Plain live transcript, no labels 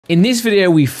In this video,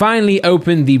 we finally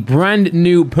opened the brand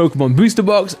new Pokemon booster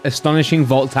box, Astonashing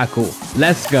Volt Tackle.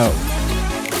 Let's go.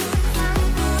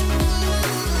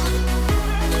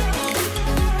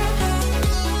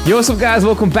 Yo, what's up guys,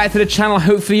 welcome back to the channel.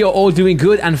 Hopefully you're all doing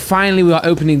good, and finally we are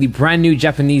opening the brand new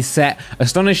Japanese set,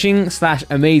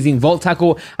 Astonashing/Amazing Volt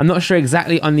Tackle. I'm not sure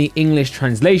exactly on the English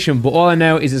translation, but all I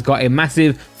know is it's got a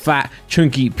massive, fat,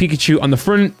 chunky Pikachu on the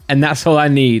front, and that's all I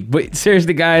need. But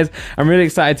seriously guys, I'm really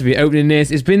excited to be opening this.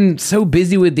 It's been so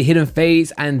busy with the Hidden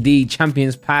Fates and the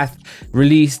Champions Path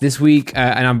release this week,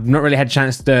 and I've not really had a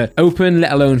chance to open,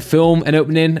 let alone film an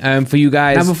opening for you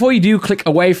guys. Now before you do click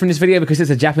away from this video because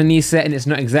it's a Japanese set and it's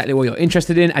not exactly what you're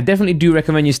interested in, I definitely do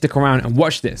recommend you stick around and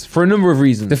watch this for a number of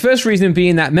reasons. The first reason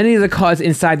being that many of the cards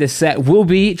inside this set will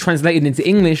be translated into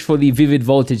English for the Vivid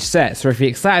Voltage set. So if you're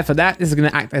excited for that, this is going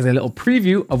to act as a little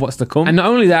preview of what's to come. And not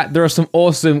only that, there are some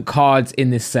awesome cards in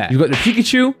this set. You've got the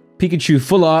Pikachu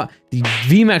Full Art, the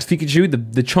VMax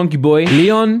Pikachu, the chunky boy,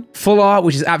 Leon Full Art,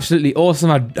 which is absolutely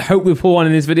awesome. I hope we pull one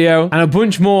in this video, and a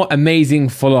bunch more amazing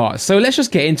Full Art. So let's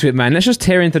just get into it, man. Let's just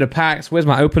tear into the packs. Where's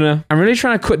my opener? I'm really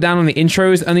trying to cut down on the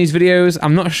intros on these videos.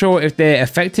 I'm not sure if they're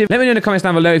effective. Let me know in the comments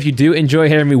down below if you do enjoy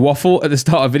hearing me waffle at the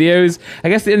start of videos. I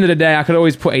guess at the end of the day, I could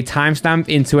always put a timestamp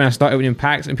into when I start opening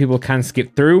packs and people can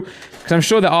skip through. Because I'm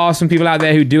sure there are some people out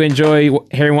there who do enjoy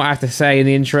hearing what I have to say in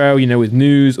the intro, you know, with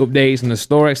news, updates, and the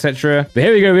store, etc. But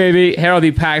here we go, baby. Here are the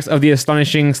packs of the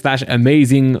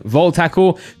Astonashing/Amazing Volt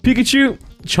Tackle. Pikachu,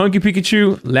 chunky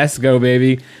Pikachu, let's go,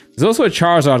 baby. There's also a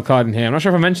Charizard card in here. I'm not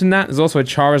sure if I mentioned that. There's also a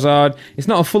Charizard. It's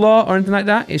not a full art or anything like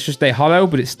that. It's just a holo,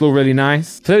 but it's still really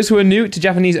nice. For those who are new to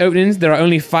Japanese openings, there are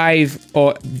only 5,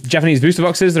 or Japanese booster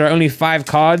boxes, there are only 5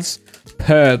 cards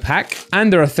per pack,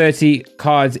 and there are 30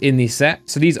 cards in the set.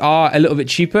 So these are a little bit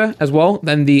cheaper as well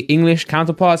than the English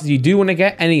counterparts. If you do want to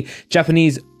get any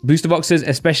Japanese booster boxes,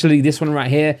 especially this one right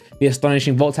here, the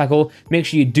Astonashing Volt Tackle, make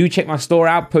sure you do check my store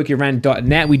out,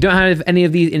 pokerand.net. We don't have any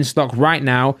of these in stock right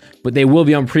now, but they will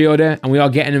be on pre-order, and we are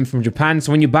getting them from Japan.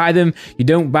 So when you buy them, you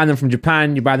don't buy them from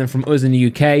Japan, you buy them from us in the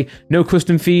UK. No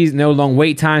custom fees, no long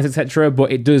wait times, etc.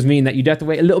 But it does mean that you'd have to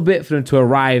wait a little bit for them to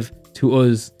arrive to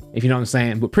us, if you know what I'm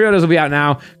saying. But pre-orders will be out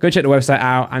now. Go check the website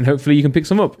out, and hopefully you can pick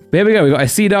some up. But here we go. We got a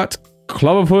C-Dot,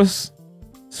 Clobbopus,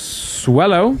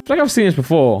 Swellow. I feel like I've seen this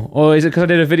before. Or is it because I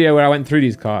did a video where I went through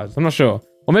these cards? I'm not sure.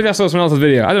 Or maybe I saw someone else's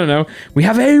video. I don't know. We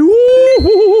have a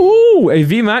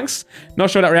VMax. Not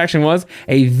sure what that reaction was.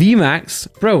 A VMax.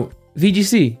 Bro,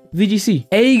 VGC.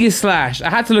 Aegislash. I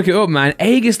had to look it up, man.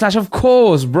 Aegislash, of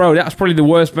course, bro. That was probably the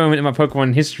worst moment in my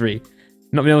Pokemon history.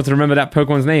 Not being able to remember that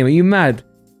Pokemon's name. Are you mad?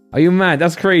 Are you mad?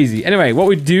 That's crazy. Anyway, what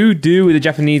we do with the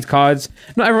Japanese cards,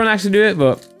 not everyone actually do it,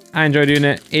 but I enjoy doing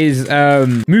it, is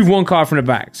move one card from the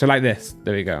back. So like this.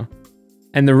 There we go.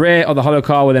 And the rare or the holo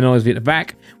card will then always be at the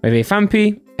back. We have a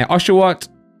Fampi, a Oshawott,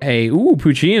 a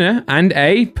Poochyena, and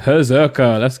a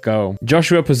Berserker. Let's go.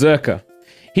 Joshua Berserker.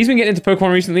 He's been getting into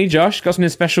Pokemon recently, Josh. Got something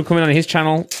special coming on his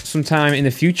channel sometime in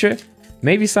the future.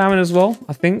 Maybe Simon as well,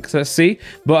 I think. So let's see.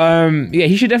 But yeah,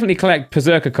 he should definitely collect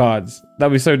Berserker cards.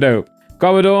 That'd be so dope.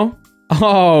 Garbodor,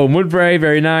 oh, Mudbray,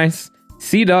 very nice.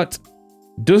 C-Dot,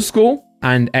 Duskull,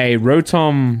 and a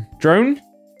Rotom drone,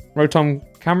 Rotom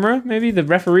camera, maybe the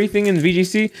referee thing in the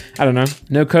VGC. I don't know.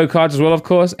 No code cards as well, of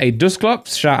course. A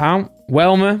Dusclops, shout out.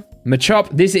 Whelmer, Machop.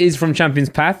 This is from Champions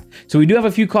Path. So we do have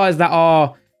a few cards that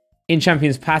are in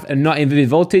Champions Path and not in Vivid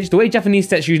Voltage. The way Japanese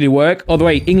sets usually work, or the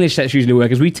way English sets usually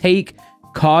work, is we take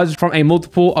cards from a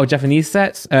multiple of Japanese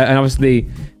sets, and obviously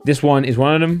this one is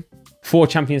one of them, for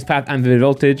Champions Path and Vivid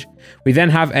Voltage. We then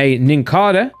have a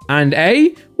Nincada and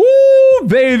a, woo,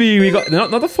 baby, we got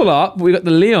not the full art, but we got the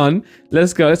Leon.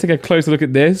 Let's go. Let's take a closer look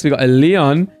at this. We got a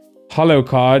Leon holo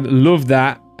card. Love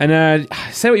that. And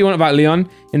say what you want about Leon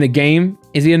in the game.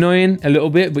 Is he annoying? A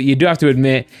little bit, but you do have to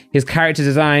admit his character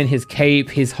design, his cape,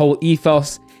 his whole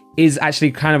ethos is actually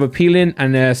kind of appealing,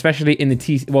 and especially in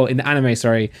the anime,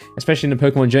 sorry, especially in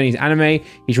the Pokemon Journeys anime,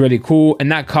 he's really cool, and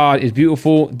that card is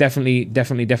beautiful. Definitely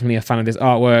a fan of this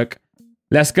artwork.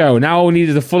 Let's go. Now all we need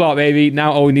is the full art, baby.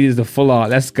 Now all we need is the full art.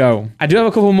 Let's go. I do have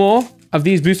a couple more of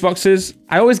these boost boxes.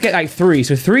 I always get like 3,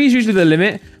 so 3 is usually the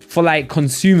limit for like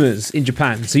consumers in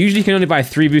Japan. So usually you can only buy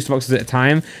 3 booster boxes at a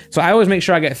time. So I always make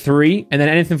sure I get 3, and then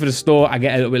anything for the store I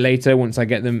get a little bit later once I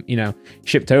get them, you know,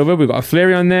 shipped over. We've got a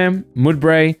Flareon there,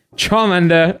 Mudbray,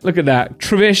 Charmander, look at that,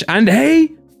 Trubbish, and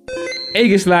hey,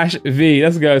 Aegislash-V.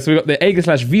 Let's go. So we've got the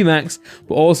Aegislash-VMax,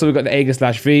 but also we've got the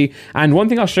Aegislash-V. And one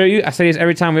thing I'll show you, I say this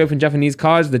every time we open Japanese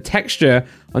cards, the texture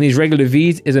on these regular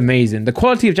Vs is amazing. The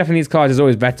quality of Japanese cards is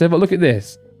always better, but look at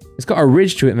this. It's got a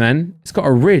ridge to it, man. It's got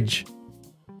a ridge.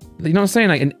 You know what I'm saying?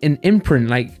 Like an imprint,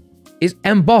 like it's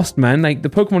embossed, man. Like the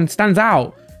Pokemon stands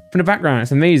out. from the background.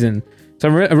 It's amazing. So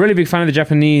I'm a really big fan of the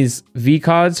Japanese V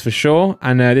cards for sure.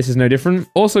 And this is no different.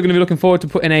 Also going to be looking forward to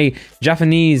putting a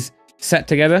Japanese set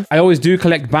together. I always do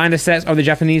collect binder sets of the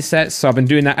Japanese sets. So I've been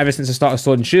doing that ever since the start of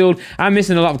Sword and Shield. I'm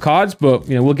missing a lot of cards, but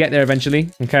you know, we'll get there eventually.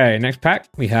 Okay, next pack.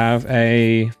 We have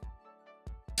a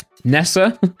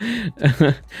Nessa,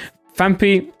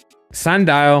 Fampi,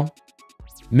 Sandile,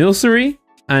 Milcery,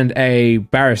 and a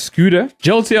Barraskewda.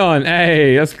 Jolteon,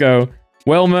 hey, let's go.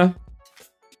 Welmer,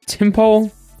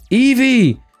 Timpole,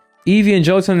 Eevee. Eevee and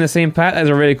Jolteon in the same pack. That's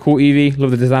a really cool Eevee.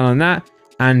 Love the design on that.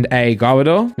 And a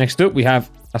Garbodor. Next up, we have,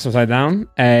 that's upside down,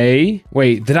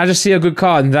 wait, did I just see a good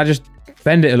card? And did I just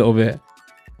bend it a little bit?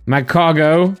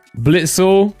 Magcargo,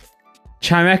 Blitzel,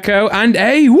 Chimecho, and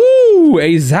a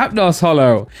Zapdos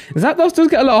holo. Zapdos does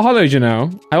get a lot of holos, you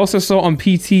know. I also saw on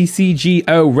PTCG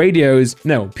Radio's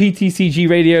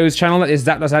channel that is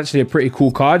Zapdos actually a pretty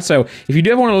cool card. So if you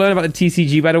do ever want to learn about the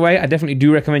TCG, by the way, I definitely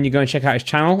do recommend you go and check out his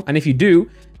channel. And if you do,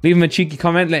 leave him a cheeky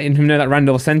comment letting him know that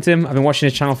Randolph sent him. I've been watching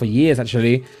his channel for years,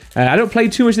 actually. I don't play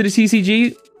too much of the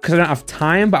TCG because I don't have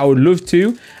time, but I would love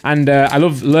to. And I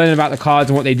love learning about the cards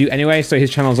and what they do anyway. So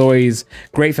his channel is always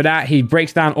great for that. He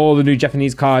breaks down all the new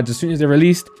Japanese cards as soon as they're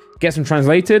released, gets them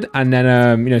translated, and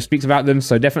then, you know, speaks about them.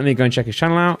 So definitely go and check his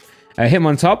channel out. Hit him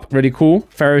on top, really cool.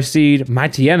 Ferroseed,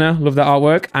 Mightyena, love that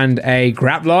artwork, and a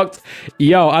Graplocked.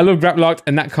 Yo, I love Graplocked,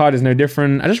 and that card is no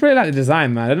different. I just really like the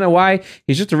design, man. I don't know why.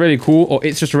 He's just a really cool, or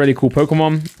it's just a really cool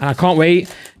Pokemon, and I can't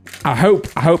wait. I hope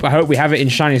we have it in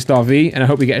Shiny Star V, and I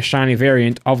hope we get a shiny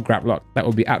variant of Graplocked. That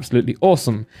would be absolutely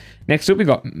awesome. Next up, we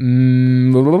got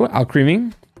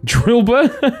Alcremie, Drillbur,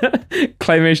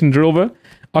 Claymation Drillbur,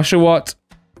 Oshawott,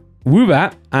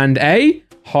 Woobat, and a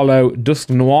Holo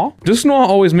Dusknoir. Dusknoir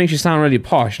always makes you sound really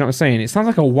posh, you know what I'm saying? It sounds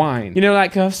like a wine. You know,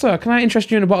 like, sir, can I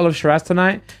interest you in a bottle of Shiraz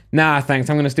tonight? Nah, thanks.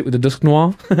 I'm going to stick with the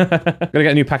Dusknoir. Gotta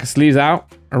get a new pack of sleeves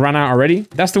out. I ran out already.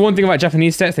 That's the one thing about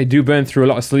Japanese sets. They do burn through a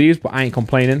lot of sleeves, but I ain't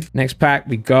complaining. Next pack,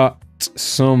 we got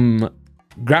some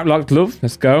Graplocked love.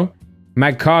 Let's go.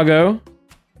 Magcargo,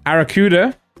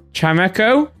 Arrokuda,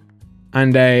 Chimecho,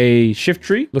 and a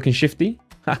Shiftry. Looking shifty.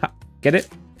 Get it?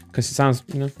 Because it sounds,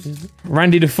 you know,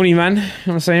 Randy the funny man. You know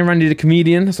what I'm saying? Randy the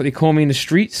comedian. That's what they call me in the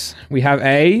streets. We have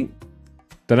a,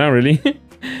 don't know really,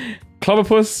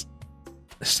 Clobbopus,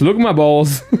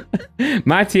 Slugmaballs,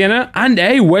 Mightyena, and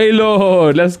a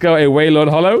Wailord. Let's go, a Wailord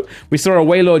holo. We saw a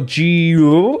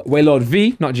Wailord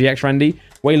V, not GX Randy,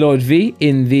 Wailord V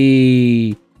in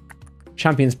the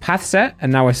Champions Path set, and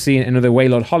now we're seeing another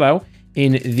Wailord holo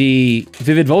in the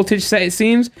Vivid Voltage set, it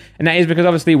seems. And that is because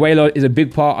obviously Wailord is a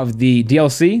big part of the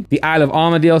DLC, the Isle of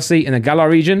Armor DLC in the Galar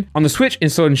region. On the Switch in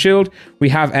Sword and Shield, we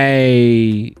have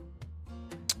a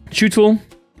Chewtle,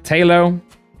 Tailo,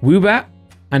 Woobat,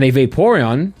 and a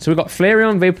Vaporeon. So we've got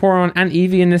Flareon, Vaporeon, and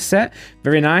Eevee in this set.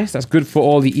 Very nice. That's good for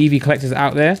all the Eevee collectors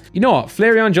out there. You know what?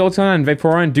 Flareon, Jolteon, and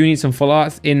Vaporeon do need some full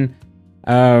arts in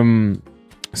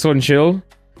Sword and Shield.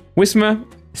 Whismur,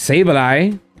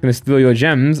 Sableye, gonna steal your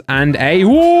gems, and a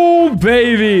whoa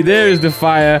baby, there is the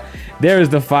fire,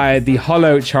 the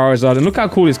holo Charizard. And look how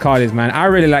cool this card is, man. I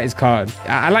really like this card.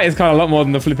 I like this card a lot more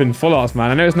than the flipping full arts,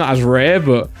 man. I know it's not as rare,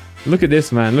 but look at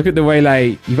this, man. Look at the way,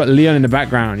 like, you've got Leon in the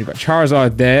background, you've got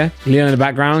Charizard there, Leon in the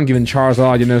background giving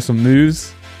Charizard, you know, some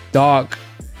moves. Dark,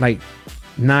 like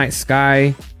night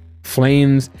sky,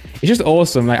 flames. It's just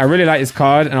awesome. Like, I really like this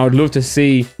card, and I would love to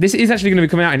see. This is actually going to be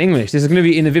coming out in English. This is going to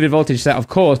be in the Vivid Voltage set, of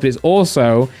course, but it's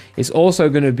also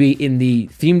going to be in the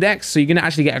theme decks. So you're going to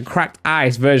actually get a cracked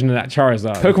ice version of that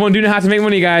Charizard. Pokemon do know how to make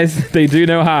money, guys. They do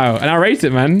know how, and I rate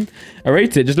it, man. I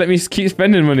rate it. Just let me keep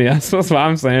spending money. That's what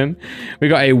I'm saying. We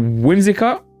got a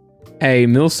Whimsicott, a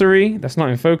Milcery. That's not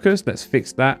in focus. Let's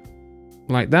fix that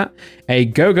like that. A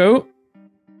Go-Go,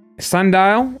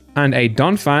 Sandile, and a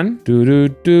Donphan.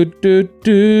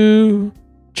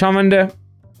 Charmander,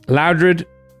 Loudred,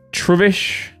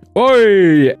 Trubbish.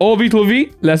 Oi! Orbital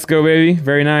V. Let's go, baby.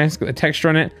 Very nice. Got the texture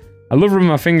on it. I love rubbing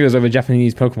my fingers over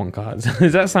Japanese Pokemon cards.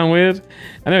 Does that sound weird?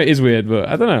 I know it is weird, but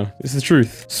I don't know. It's the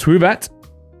truth. Swoobat,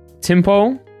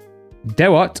 Timpole,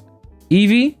 Dewott,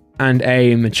 Eevee, and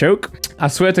a Machoke. I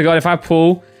swear to God, if I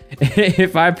pull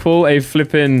a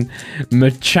flipping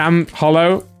Machamp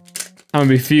holo, I'm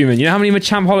gonna be fuming. You know how many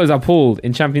Machamp holos I pulled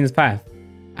in Champions Path?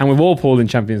 And we've all pulled in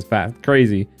Champions Path.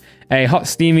 Crazy. A Hot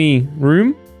Steamy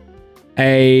Room.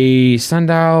 A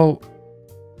Sandile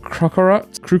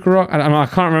Krukorok. I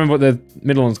can't remember what the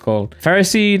middle one's called.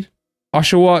 Ferroseed,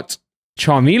 Oshawott,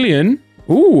 Charmeleon.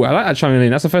 Ooh, I like that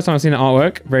Charmeleon. That's the first time I've seen the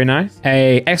artwork. Very nice.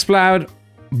 A Exploud,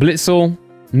 Blitzel,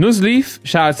 Nuzleaf.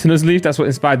 Shout out to Nuzleaf. That's what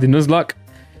inspired the Nuzlocke.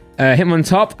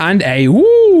 Hitmontop, and a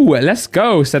woo! Let's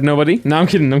go, said nobody. No, I'm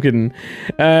kidding, I'm kidding.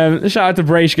 Shout out to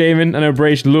Braish Gaming. I know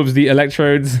Braish loves the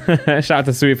electrodes. Shout out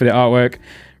to Sui for the artwork.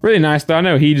 Really nice though. I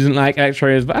know he doesn't like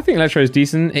electrodes, but I think electro is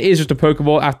decent. It is just a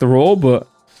Pokeball after all, but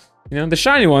you know, the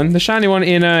shiny one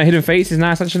in Hidden Fates is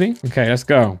nice actually. Okay, let's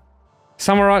go.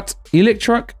 Samurott,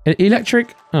 Electric,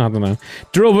 oh, I don't know.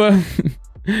 Drillbur,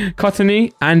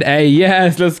 Cottony, and a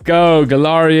yes, let's go.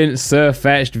 Galarian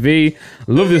Surfetched V.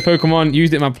 Love this Pokemon.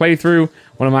 Used it in my playthrough.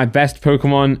 One of my best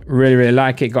Pokemon. Really, really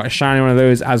like it. Got a shiny one of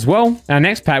those as well. Now,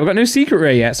 next pack, we've got no secret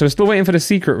rare yet, so we're still waiting for the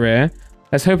secret rare.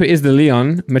 Let's hope it is the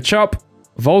Leon. Machop,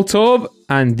 Voltorb,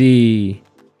 and the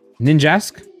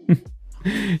Ninjask.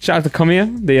 Shout out to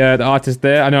Kamiya, the artist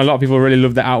there. I know a lot of people really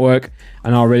love the artwork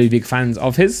and are really big fans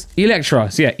of his.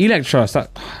 Electros, yeah, Electros.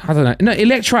 I don't know. No,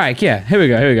 Electric, yeah. Here we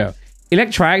go.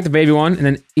 Electric, the baby one, and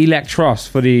then Electros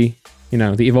for the, you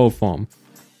know, the evolved form.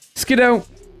 Skiddo,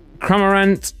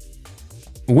 Cramorant,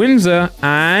 Whimsor,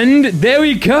 and there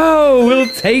we go. We'll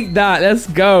take that. Let's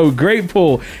go. Great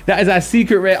pull. That is our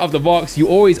secret rare of the box. You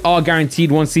always are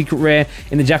guaranteed one secret rare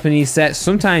in the Japanese set.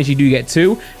 Sometimes you do get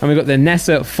two. And we got the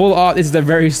Nessa full art. This is a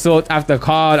very sought after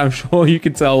card. I'm sure you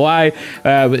can tell why.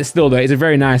 But it's still though, it's a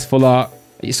very nice full art.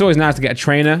 It's always nice to get a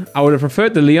trainer. I would have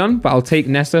preferred the Leon, but I'll take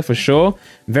Nessa for sure.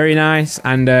 Very nice.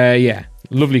 And yeah,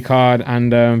 lovely card and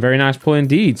very nice pull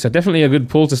indeed. So definitely a good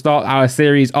pull to start our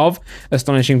series of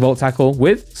Astonishing Volt Tackle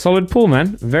with. Solid pull,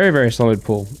 man. Very, very solid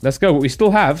pull. Let's go. But we still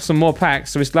have some more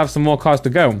packs, so we still have some more cards to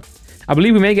go. I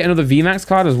believe we may get another VMax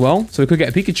card as well. So we could get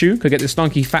a Pikachu. Could get the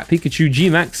stonky fat Pikachu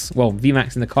Gmax. Well,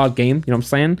 VMax in the card game. You know what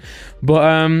I'm saying?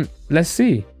 But let's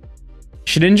see.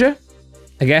 Shedinja.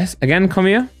 I guess. Again,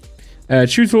 Kamiya.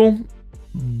 Chewtle.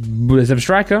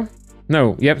 Zebstrika.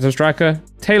 No. Yep, Zebstrika.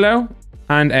 Tailo.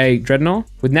 And a Dreadnought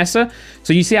with Nessa.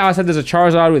 So you see how I said there's a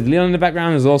Charizard with Leon in the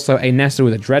background. There's also a Nessa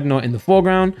with a Dreadnought in the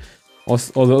foreground. Or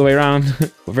the other way around.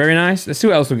 But very nice. Let's see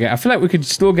what else we get. I feel like we could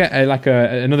still get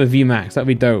another VMAX. That'd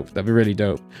be dope. That'd be really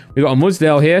dope. We got a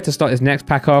Mudsdale here to start this next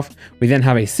pack off. We then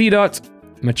have a Seedot,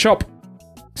 Machop,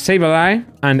 Sableye,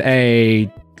 and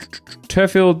a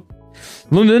Turfield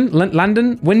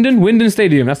Winden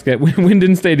Stadium. That's good.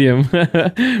 Winden Stadium.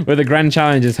 Where the Grand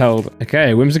Challenge is held.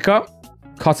 Okay, Whimsicott,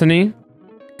 Cottony,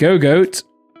 Go-Goat,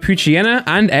 Poochyena,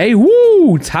 and a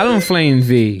woo! Talonflame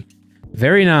V.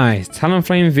 Very nice.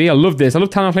 Talonflame V. I love this. I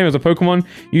love Talonflame as a Pokemon.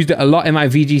 Used it a lot in my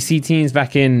VGC teams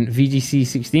back in VGC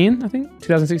 16, I think.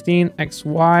 2016,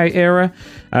 XY era.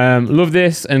 Love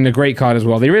this and a great card as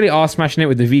well. They really are smashing it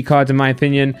with the V cards in my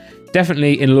opinion.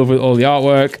 Definitely in love with all the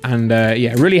artwork. And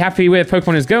yeah, really happy where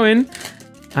Pokemon is going.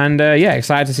 And yeah,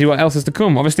 excited to see what else is to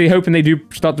come. Obviously hoping they do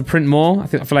start to print more. I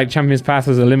feel like Champions Path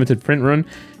was a limited print run.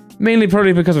 Mainly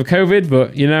probably because of COVID,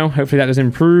 but you know, hopefully that does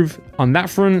improve on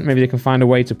that front. Maybe they can find a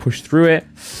way to push through it.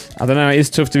 I don't know, it is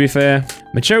tough to be fair.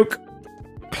 Machoke,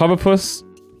 Clobbopus,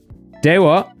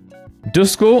 Dewott,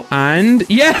 Duskull, and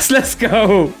yes, let's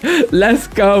go! Let's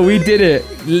go, we did it!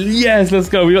 Yes, let's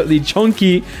go. We got the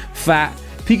chunky, fat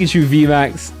Pikachu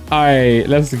VMax. Alright,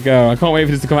 let's go. I can't wait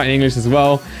for this to come out in English as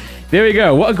well. There we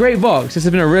go. What a great box. This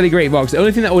has been a really great box. The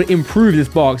only thing that would improve this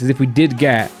box is if we did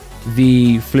get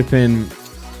the flipping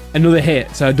another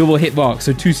hit, so a double hit box,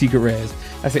 so 2 secret rares.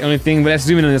 That's the only thing. But let's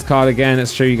zoom in on this card again.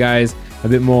 Let's show you guys a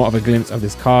bit more of a glimpse of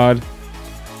this card.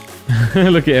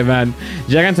 Look at it, man.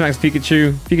 Gigantamax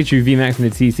Pikachu, Pikachu VMax in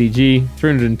the TCG,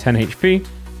 310 HP.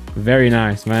 Very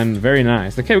nice, man. Very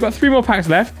nice. Okay, we've got 3 more packs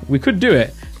left. We could do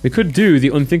it. We could do the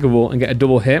unthinkable and get a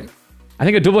double hit. I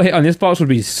think a double hit on this box would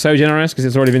be so generous because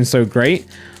it's already been so great.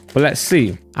 But let's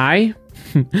see.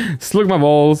 Slug my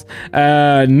balls.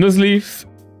 Nuzleaf,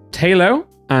 Tailo,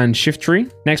 and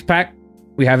Shiftry. Next pack,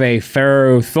 we have a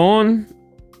Ferrothorn,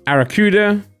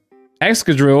 Arrokuda,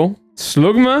 Excadrill,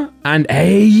 Slugma, and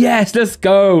a yes, let's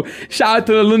go. Shout out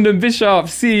to the London Bishop,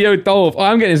 CEO Dolph. Oh,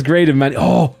 I'm getting this graded, man.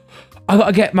 Oh, I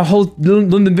gotta get my whole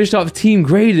London Bishop team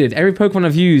graded. Every Pokemon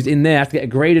I've used in there, I have to get a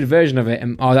graded version of it.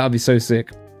 And oh, that'll be so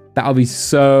sick. That'll be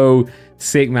so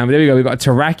sick, man. But there we go. We've got a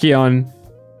Terrakion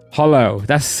Holo.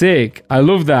 That's sick. I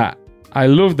love that. I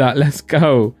love that. Let's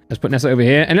go. Let's put Nessa over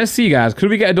here. And let's see, guys. Could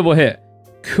we get a double hit?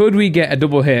 Could we get a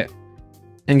double hit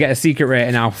and get a secret rare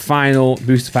in our final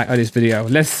booster pack of this video?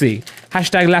 Let's see.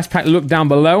 Hashtag last pack look down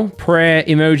below. Prayer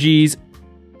emojis.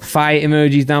 Fire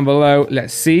emojis down below.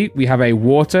 Let's see. We have a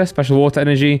water. Special water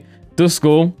energy.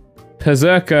 Duskull.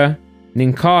 Berserker.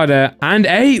 Nincada. And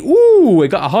a... Ooh! We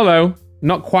got a holo.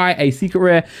 Not quite a secret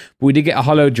rare, but we did get a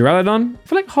holo Duraludon. I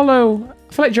feel like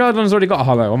Duraludon's already got a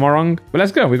holo. Am I wrong? But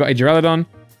let's go. We got a Duraludon,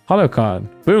 Holo card.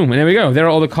 Boom, and there we go. There are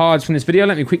all the cards from this video.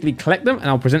 Let me quickly collect them and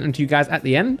I'll present them to you guys at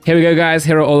the end. Here we go, guys.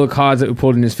 Here are all the cards that we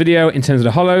pulled in this video. In terms of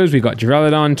the holos, we got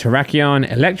Duraludon,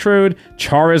 Terrakion, Electrode,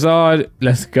 Charizard,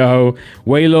 let's go,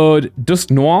 Wailord,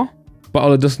 Dusknoir.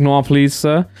 Bottle of Dusknoir, please,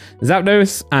 sir.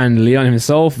 Zapdos and Leon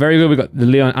himself. Very good. We got the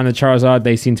Leon and the Charizard.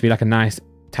 They seem to be like a nice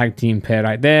tag team pair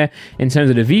right there. In terms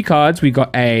of the V cards, we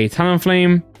got a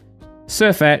Talonflame,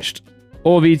 Surfetched,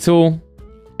 Orbeetle,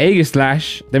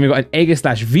 Aegislash, then we got an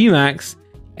Aegislash VMax,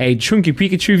 a chunky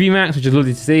Pikachu VMax, which is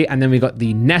lovely to see, and then we got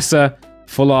the Nessa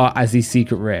Full Art as the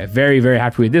secret rare. Very, very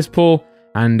happy with this pull.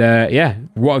 And yeah,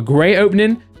 what a great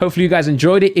opening. Hopefully you guys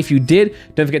enjoyed it. If you did,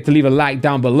 don't forget to leave a like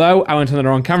down below. I went on the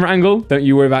wrong camera angle. Don't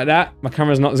you worry about that. My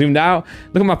camera's not zoomed out.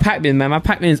 Look at my pack bin, man. My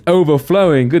pack bin is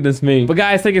overflowing. Goodness me. But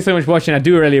guys, thank you so much for watching. I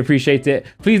do really appreciate it.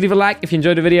 Please leave a like if you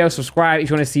enjoyed the video. Subscribe if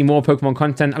you want to see more Pokemon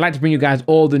content. I like to bring you guys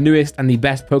all the newest and the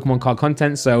best Pokemon card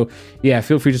content. So yeah,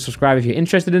 feel free to subscribe if you're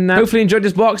interested in that. Hopefully you enjoyed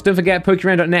this box. Don't forget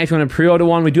PokeRand.net if you want to pre-order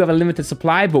one. We do have a limited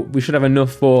supply, but we should have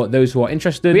enough for those who are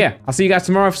interested. But yeah, I'll see you guys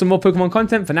tomorrow for some more Pokemon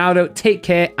content. For now though, take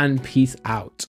care and peace out.